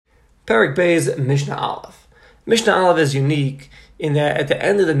Perek Beis, Mishnah Aleph. Mishnah Aleph is unique in that at the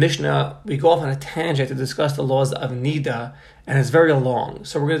end of the Mishnah, we go off on a tangent to discuss the laws of Nida, and it's very long.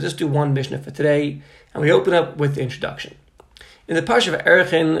 So we're going to just do one Mishnah for today, and we open up with the introduction. In the Parsha of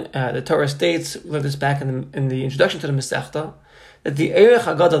Erchin, the Torah states, we learned this back in the introduction to the Masechta, that the Erech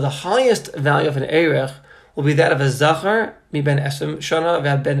Haggadah, the highest value of an Erech, will be that of a Zachar, mi ben Esrim Shana,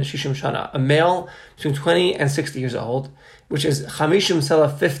 v'ad ben Shishim Shana, a male between 20 and 60 years old, which is Chamishim Selah,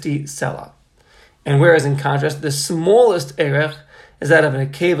 50 Selah. And whereas in contrast, the smallest Erech is that of an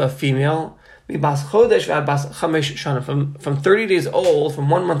Akeva female, mi bas Chodesh v'ad bas Chamesh Shana, from 30 days old, from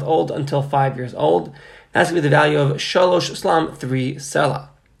 1 month old until 5 years old. That's going to be the value of Shalosh Slam, 3 Selah.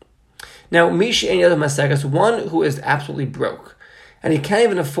 Now, Mishi Ein Yadav Masegas, one who is absolutely broke, and he can't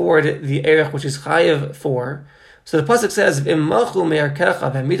even afford the erech which is chayev for. So the pasuk says, "V'immachu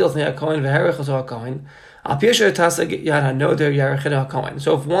me'arkecha v'midol tnei hakohen v'herechos hakohen al pi asher taseg yad hanoder yarechenu hakohen."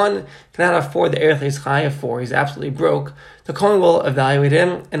 So if one cannot afford the erech that he's chayev for, he's absolutely broke, the kohen will evaluate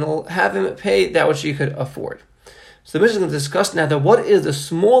him and will have him pay that which he could afford. So the Mishnah is going to discuss now that what is the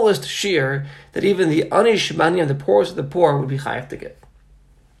smallest shear that even the anish shmani, the poorest of the poor, would be chayev to give.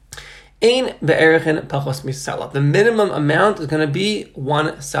 Ein be'erechin pachos misela. The minimum amount is going to be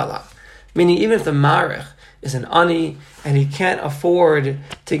 1 selah. Meaning even if the marich is an ani and he can't afford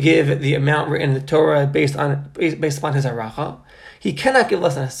to give the amount written in the Torah based upon his haracha, he cannot give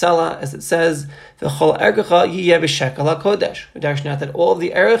less than a selah, as it says, v'chol ergecha yiyeh b'shekel hakodesh. Now that all of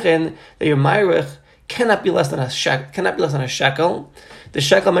the erechin that your marich cannot be less than a shekel. The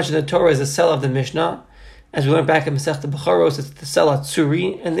shekel mentioned in the Torah is the selah of the Mishnah. As we learned back in Masechta Becharos, it's the selah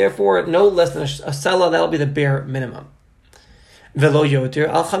tzuri, and therefore no less than a selah. That'll be the bare minimum. Velo yoter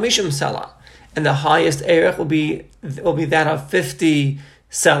al chamishim selah, and the highest erech will be that of 50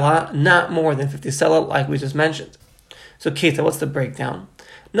 selah, not more than 50 selah, like we just mentioned. So Keita, what's the breakdown?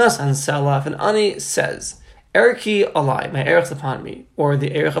 Nasan selah. If an ani says, "Erki alai, my erech is upon me," or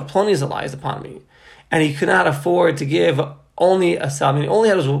the erech of Ploni is alai is upon me, and he could not afford to give only a selah, I mean, he only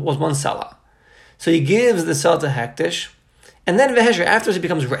had was 1 selah. So he gives the selah to Hektish, and then Vehesher, afterwards he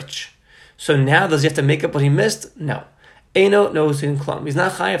becomes rich. So now does he have to make up what he missed? No. Eino nosin klum. He's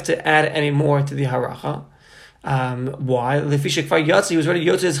not chayav to add any more to the haracha. Why? Lefishik far yotzi, he was already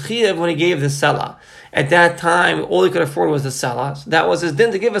yotzi his chiyav when he gave the selah. At that time, all he could afford was the selah. So that was his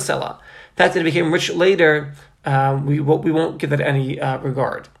din to give a selah. The fact that he became rich later, we won't give that any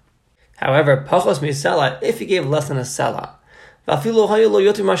regard. However, pachos misela, if he gave less than a selah, and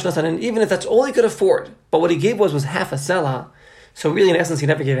even if that's all he could afford, but what he gave was half a selah, so really in essence he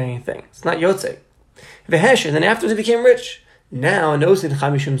never gave anything. It's not yotzei. Vehesh, and then afterwards he became rich. Now nosin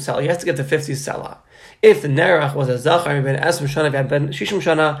chamishim selah, he has to get the 50 selah. If the nerach was a zachar ben esrim shana ben shishim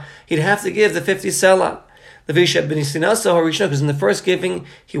shana, he'd have to give the 50 selah. Because in the first giving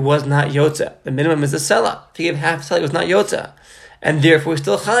he was not yotzei. The minimum is the selah. If he gave half selah, he was not yotzei, and therefore he's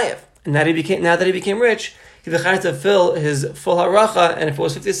still chayev. And now that he became rich, he'd have to fill his full haracha, and if it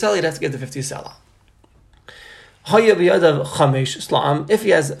was 50 selah, he'd have to give the 50 selah. If he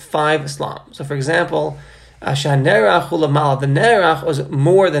has 5 slam. So for example, the nerach was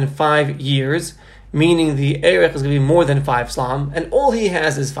more than 5 years, meaning the erech is going to be more than 5 slam, and all he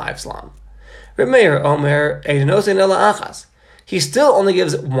has is 5 slam. He still only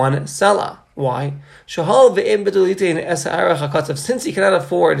gives 1 selah. Why? Since he cannot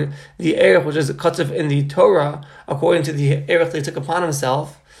afford the erech, which is a katzav in the Torah, according to the erech that he took upon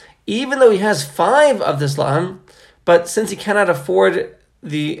himself, even though he has 5 of the slam, but since he cannot afford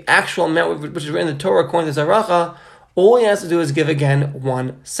the actual amount which is written in the Torah according to Zaracha, all he has to do is give again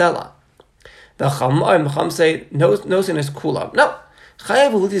 1 selah. The Chacham say, no sin is kula. No.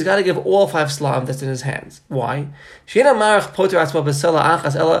 He's got to give all 5 slam that's in his hands. Why? When is the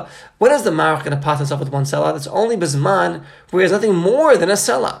marach going to pot himself with 1 selah? That's only bisman where he has nothing more than a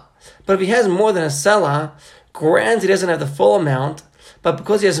selah. But if he has more than a selah, granted he doesn't have the full amount, but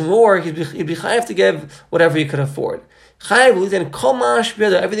because he has more, he'd be chayav to give whatever he could afford. Everything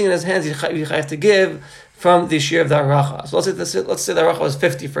in his hands he'd be chayav to give from the share of the haracha. So let's say the haracha was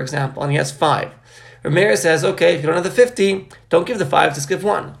 50, for example, and he has 5. Rameir says, okay, if you don't have the 50, don't give the 5, just give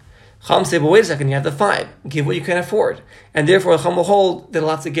 1. Chacham say, but wait a second, you have the 5. Give what you can afford. And therefore, Chacham will hold that he'll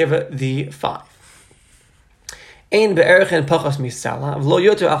have to give the 5. Ein be'erechin pachos misala, v'lo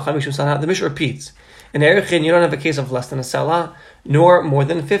yoter al chamishim salah. The Mishnah repeats, in erechin, you don't have a case of less than a selah, nor more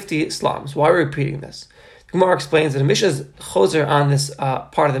than 50 slams. Why are we repeating this? The Gemara explains that the Mishnah is choser on this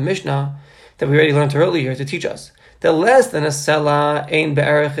part of the Mishnah that we already learned earlier to teach us. The less than a selah, ein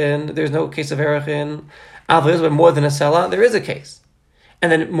be'erechin, there's no case of erechin. But more than a selah, there is a case.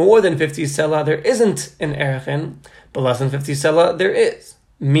 And then more than 50 selah, there isn't an erechin, but less than 50 selah, there is.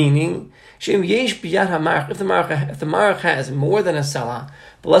 Meaning, if the marach has more than a selah,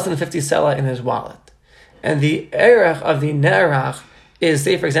 but less than 50 selah in his wallet, and the erech of the nerach is,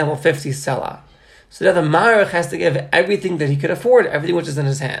 say for example, 50 selah, so now the marach has to give everything that he could afford, everything which is in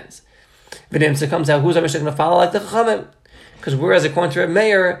his hands. V'nimtza comes out, who's our Mishnah going to follow like the Chachamim? Because whereas according to a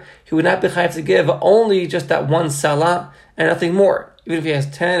mayor, he would not be chayav to give only just that one salah and nothing more. Even if he has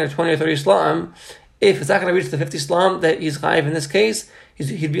 10 or 20 or 30 slam, if it's not going to reach the 50 slam that he's chayav in this case,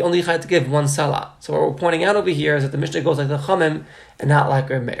 he'd be only chayav to give one salah. So what we're pointing out over here is that the Mishnah goes like the Chachamim and not like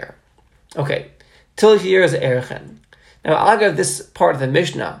a mayor. Okay, till here is Erchin. Now I'll give this part of the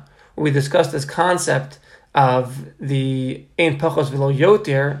Mishnah where we discussed this concept of the ein pachos v'lo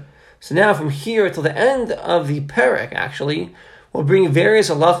yoter. So now from here till the end of the perek, actually, we'll bring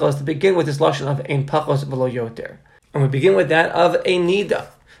various halachos to begin with this lashon of ein pachos v'lo yoter. And we begin with that of a nida.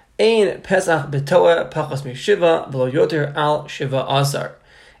 Ein pesach b'toa pachos mishiva v'lo yoter al shiva asar.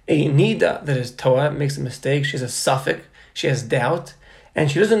 A nida that is toa makes a mistake. She has a suffix. She has doubt. And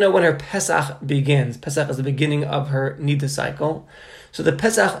she doesn't know when her pesach begins. Pesach is the beginning of her nida cycle. So the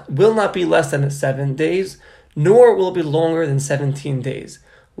pesach will not be less than 7 days, nor will it be longer than 17 days.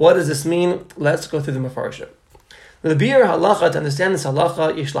 What does this mean? Let's go through the mafarshim. The bir halacha, to understand this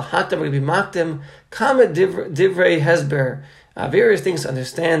halacha, yesh lahaktam or be maktim, kamet divrei hesber, various things to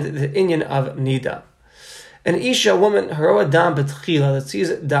understand the inyan of nida. An isha, woman, heroa dam betchila, that sees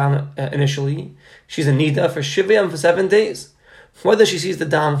dam initially, she's a nida for shivayam for 7 days. Whether she sees the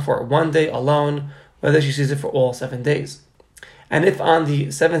dam for 1 day alone, whether she sees it for all 7 days. And if on the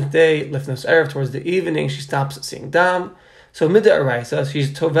 7th day, lifnos erev, towards the evening, she stops seeing dam, so midda araisa,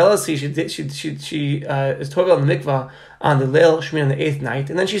 she's tovelasi, she is tovel in the mikvah on the leil shmin on the 8th night,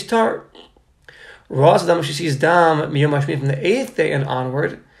 and then she's tar. Ras dam, she sees dam miyom hashmin from the 8th day and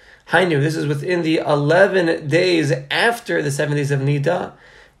onward. Hainu, this is within the 11 days after the 7 days of nida.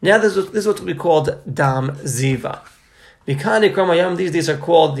 Now this is what we called dam ziva. Mikani kramayam, these days are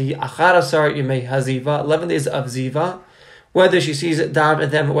called the acharasar yimei haziva, 11 days of ziva. Whether she sees dam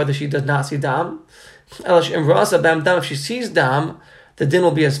and then whether she does not see dam. If she sees dam, the din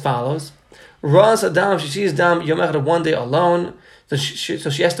will be as follows. If she sees dam yom echad 1 day alone, so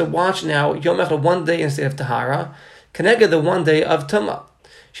she has to watch now yom echad 1 day instead of tahara. Kenega the 1 day of tumah.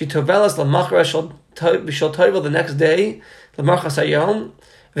 She tovelas lamachra, she'll tovel the next day lamachas hayom.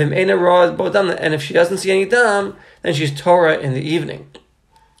 And if she doesn't see any dam, then she's Torah in the evening.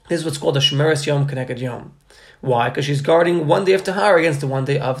 This is what's called a shemeres yom keneged yom. Why? Because she's guarding 1 day of tahara against the 1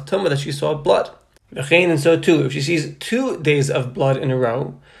 day of tumah that she saw blood. And so too, if she sees 2 days of blood in a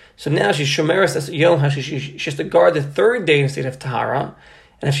row, so now she's shomeres as yom, she has to guard the 3rd day instead of tahara.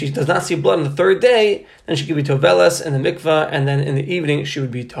 And if she does not see blood on the 3rd day, then she could be tovelas in the mikvah, and then in the evening she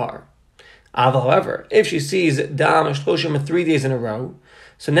would be tar. However, if she sees dam shloshim 3 days in a row,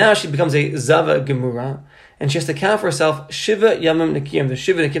 so now she becomes a zava gemura, and she has to count for herself shiva yamim nikiyim, the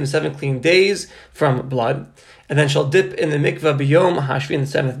shiva nikiyim, 7 clean days from blood, and then she'll dip in the mikvah b'yom hashvi on the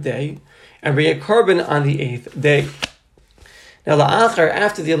 7th day, and bring a korban on the 8th day. Now la'achar,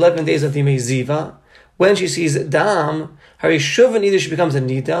 after the 11 days of the meziva, when she sees dam, hari shuvan, either she becomes a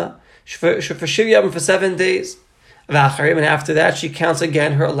nida for shiva yamim for 7 days, and after that she counts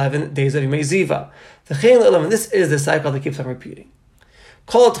again her 11 days of meziva. This is the cycle that keeps on repeating.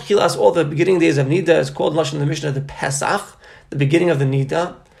 Called Tchilas, all the beginning days of Nida is called Lashon in the Mishnah the Pesach, the beginning of the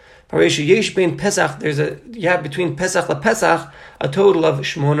Nida. Pesach, there's between Pesach and Pesach a total of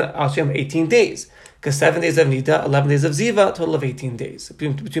 18 days. Because 7 days of Nida, 11 days of Ziva, a total of 18 days.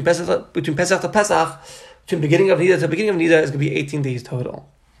 Between Pesach to Pesach, between beginning of Nida to beginning of Nida is going to be 18 days total.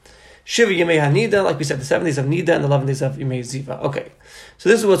 Shiva Yemei HaNida, like we said, the 7 days of Nida and the 11 days of Yemei Ziva. Okay, so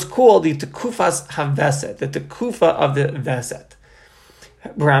this is what's called the Tekufas HaVeset, the Tekufa of the Veset.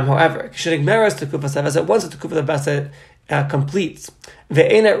 Bram, however, once the Tekufa of the Veset completes,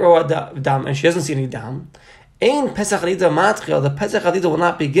 ve'enet roa dam, and she doesn't see any dam, ein Pesach Nida matchil, the Pesach Nida will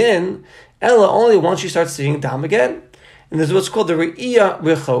not begin, ella only once she starts seeing dam again. And this is what's called the Re'iyah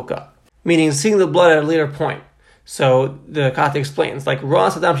Rechoka, meaning seeing the blood at a later point. So the Kata explains, like Roa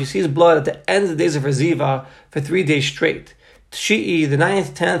Saddam, she sees blood at the end of the days of her Ziva for 3 days straight. Tshi'i, the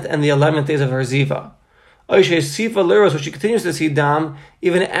 9th, 10th, and the 11th days of her Ziva. Oishe Sifa Lira, so she continues to see dam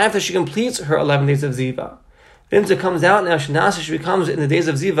even after she completes her 11 days of Ziva. Then it comes out now, Shanasa, she becomes in the days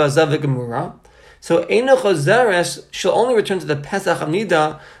of Ziva, Zava Gemura. So Eino Chazares, she'll only return to the Pesach of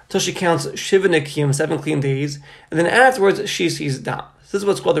Nida until she counts Shiva Nikim, 7 clean days, and then afterwards she sees dam. This is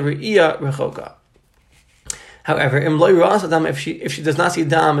what's called the Re'iyah Rechoka. However, if she does not see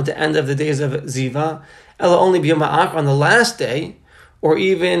dam at the end of the days of Ziva, ella only b'yom ha'achar on the last day, or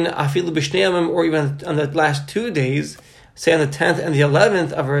even afilu b'shnei yamim, or even on the last 2 days, say on the 10th and the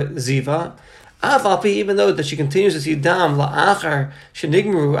 11th of her ziva, even though that she continues to see dam la'achar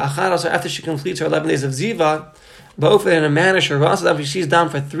shenigmru acharos, after she completes her 11 days of ziva, both in a manner she sees dam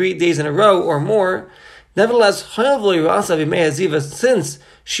for 3 days in a row or more. Nevertheless, since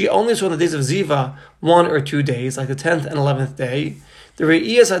she only saw on the days of ziva 1 or 2 days, like the 10th and 11th day, the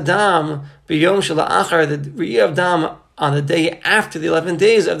re'iyas adam b'yom shela'achar, the re'iyah of dam on the day after the 11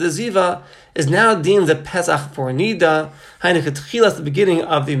 days of the ziva, is now deemed the Pesach for Nida, that's the beginning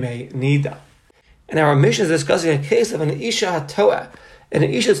of the May Nida. And our mission is discussing a case of an Isha HaToah, and an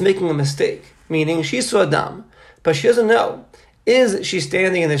Isha is making a mistake, meaning she saw Dam, but she doesn't know. Is she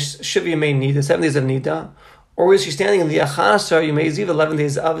standing in the Shiva Yemei Nida, 7 days of Nida, or is she standing in the Achasar Yemei Ziva, 11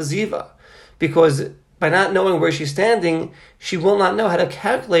 days of Ziva? Because by not knowing where she's standing, she will not know how to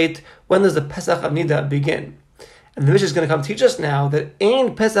calculate when does the Pesach of Nida begin. And the Mishnah is going to come teach us now that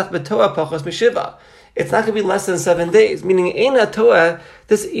Ein Pesach b'Toah pachos mishiva. It's not going to be less than 7 days. Meaning Ein HaToah,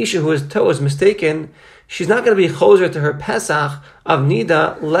 this Isha who is Toah is mistaken, she's not going to be choser to her Pesach of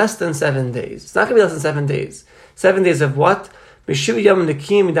Nida less than 7 days. It's not going to be less than 7 days. 7 days of what? Mishiv Yom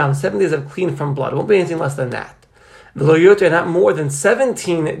Nekim Dam, 7 days of clean from blood. It won't be anything less than that. V'lo yoter, not more than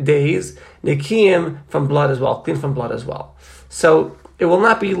 17 days Nekim from blood as well, clean from blood as well. So it will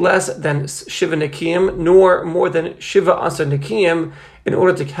not be less than Shiva Nekiyim, nor more than Shiva Asar Nekiyim, in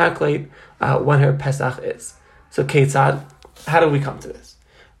order to calculate when her Pesach is. So Ketzad, how do we come to this?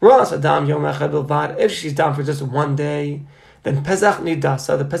 If she's down for just 1 day, then Pesach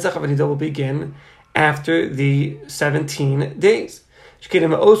Nidasa, the Pesach of Nida will begin after the 17 days.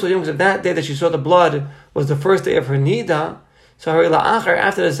 Also, that day that she saw the blood was the first day of her Nida, so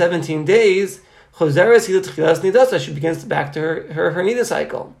after the 17 days, she begins back to her Nida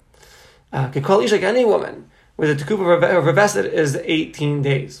cycle. Like any woman, where the tekufa of her vested is 18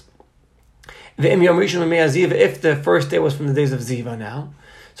 days. If the first day was from the days of Ziva now,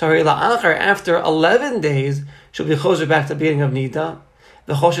 so after 11 days, she'll be choser back to the beginning of Nida.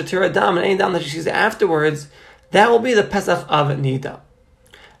 The choshetir dam and any dam that she sees afterwards, that will be the Pesach of Nida.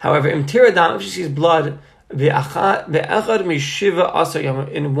 However, if she sees blood, in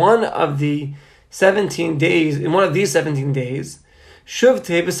one of the 17 days, in one of these 17 days,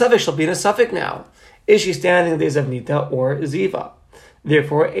 Shuvte b'safek, she'll be in a suffix now. Is she standing in the days of Nida or Ziva?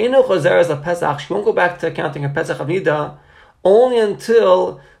 Therefore, Eino Choseres LaPesach, she won't go back to counting her Pesach of Nida only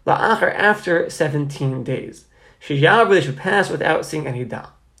until La'achar, after 17 days. She should pass without seeing any dam.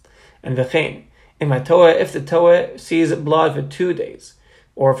 And V'chein, in my Toah, if the Toah sees blood for 2 days,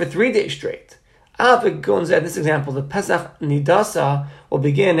 or for 3 days straight, in this example, the Pesach Nidasa will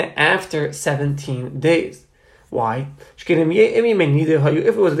begin after 17 days. Why? If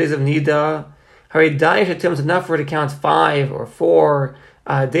it was the days of Nida, it's enough for her to count 5 or 4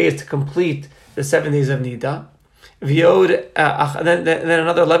 days to complete the 7 days of Nida. Then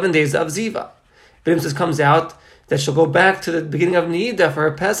another 11 days of Ziva. If comes out that she'll go back to the beginning of Nida for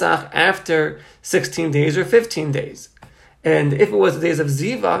her Pesach after 16 days or 15 days. And if it was the days of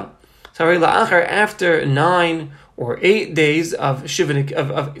Ziva, after 9 or 8 days of Shiva,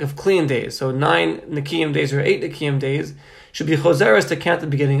 of clean days, so 9 Nekiyim days or 8 Nekiyim days, should be Choseres to count the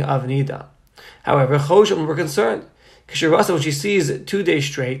beginning of Nida. However, Choshim, we're concerned. Kishirasa, when she sees 2 days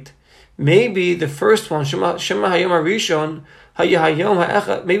straight, maybe the first one, Shema Hayom HaRishon, Hayom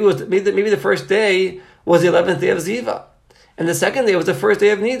HaEchad, maybe the first day was the 11th day of Ziva, and the second day was the first day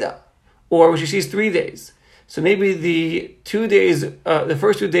of Nida, or when she sees 3 days. So maybe the 2 days, the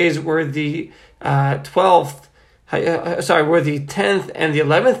first 2 days were the 12th, were the 10th and the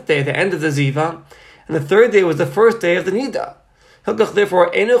 11th day, the end of the Ziva, and the third day was the first day of the Nida.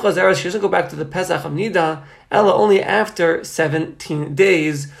 Therefore, she doesn't go back to the Pesach of Nida, Ella only after 17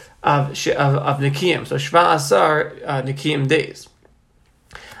 days of Nekiyim, so Shva Asar Nekiyim days.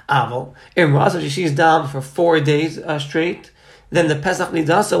 Aval, in Rasa, she sees Dam for 4 days straight, then the Pesach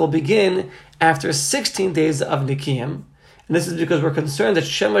Nidasa will begin after 16 days of Nekiyim. And this is because we're concerned that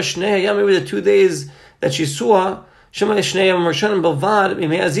Shema Shnei Hayam, maybe the 2 days that she saw, Shema Shnei Hayam Rishonim Belvad,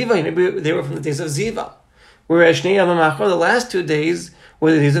 maybe they were from the days of Ziva. Whereas Shnei Hayam Machor, the last 2 days,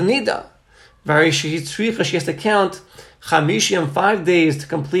 were the days of Nida. She has to count Chamishim, 5 days to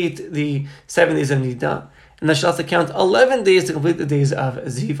complete the 7 days of Nida. And then she'll have to count 11 days to complete the days of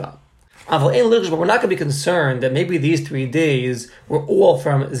Ziva. But we're not going to be concerned that maybe these 3 days were all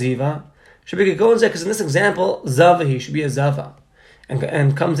from Ziva. Should be going because in this example, Zavahi should be a Zava.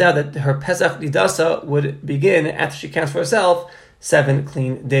 And comes out that her Pesach Nidasa would begin after she counts for herself 7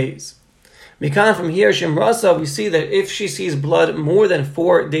 clean days. Mikan, from here, Shemrasa, we see that if she sees blood more than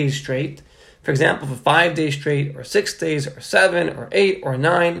 4 days straight, For example, for 5 days straight, or 6 days, or 7, or 8, or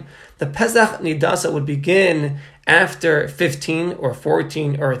 9, the Pesach Nidasa would begin after 15, or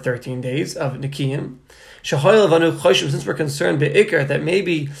 14, or 13 days of Nikiyim. Since we're concerned be'ikr that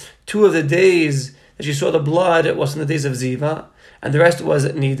maybe 2 of the days that you saw the blood was in the days of Ziva, and the rest was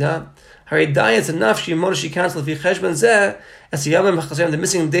Nida. It's enough she cancelled the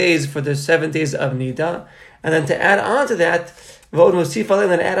missing days for the 7 days of Nida, and then to add on to that,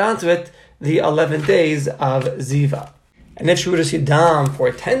 and then add on to it the 11 days of Ziva. And if she were to see Dam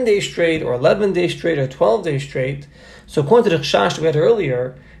for 10 days straight, or 11 days straight, or 12 days straight, so according to the Chash we had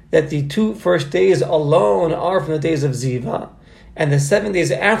earlier, that the 2 first days alone are from the days of Ziva, and the 7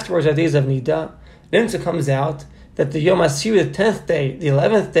 days afterwards are days of Nida, then it comes out that the Yom Asiri, the 10th day, the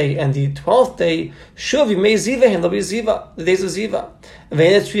 11th day, and the 12th day, Shuv Yimei Ziva, and they'll be Ziva, the days of Ziva.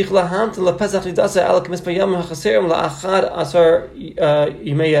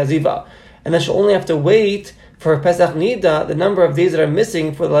 And then she'll only have to wait for Pesach Nida, the number of days that are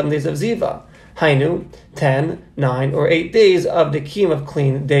missing for the 11 days of Ziva. Hainu, 10, 9, or 8 days of the Nikiyim of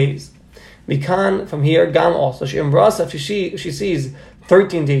clean days. Mikan, from here, Gam also, she embrasa, she sees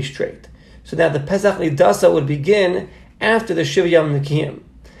 13 days straight. So that the Pesach Nidasa would begin after the Shiva Yom Nikiyim.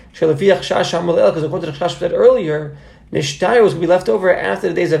 Because according to the Chash said earlier, Nishtayr was going to be left over after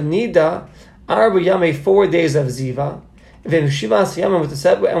the days of Nida, Arba Yame, 4 days of Ziva. And with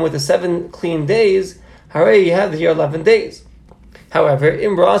the 7 clean days, Hare, you have here 11 days. However,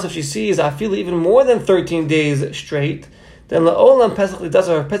 in Bras, if she sees, I feel even more than 13 days straight, then La'olam Pesach Nidasa,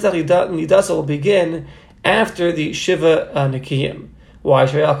 or Pesach Nidasa will begin after the Shiva Nikiyim. Why?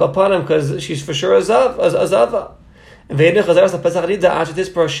 Because she's for sure Azava. And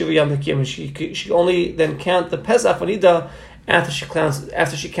she only then count the Pesach Nida after she counts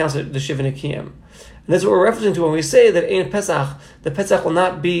the Shiva Nikiyim. And this is what we're referencing to when we say that in Pesach, the Pesach will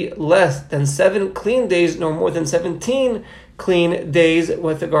not be less than 7 clean days, nor more than 17 clean days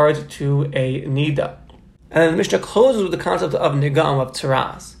with regard to a Nida. And the Mishnah closes with the concept of Nigam, of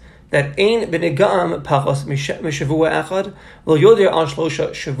Tzaras, that Ein B'Nigam Pachos Mishavua Echad Lo Yoder Al Shlosha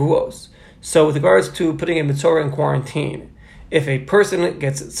Shavuos. So with regards to putting a Mitzorah in quarantine, if a person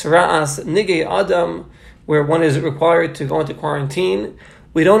gets Tzaras Nigei Adam, where one is required to go into quarantine,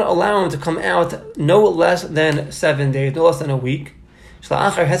 we don't allow him to come out no less than 7 days, no less than a week.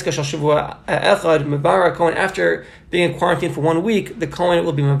 After being in quarantine for 1 week, the Kohen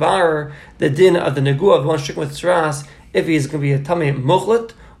will be Mabarer, the din of the Neguah of one stricken with Tzaras, if he's going to be a Tamei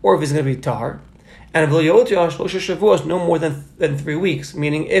Muchlet, or if he's going to be Tar. And no more than 3 weeks,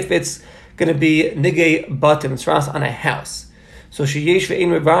 meaning if it's going to be Nigei Batim, Tzaras on a house. So Sheyesh Ve'ein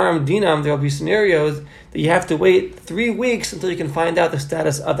Mebarim Dinam, there will be scenarios that you have to wait 3 weeks until you can find out the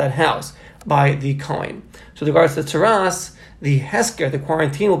status of that house by the Kohen. So with regards to Tzaras, the Hesker, the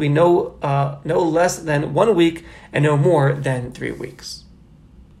quarantine, will be no less than 1 week and no more than 3 weeks.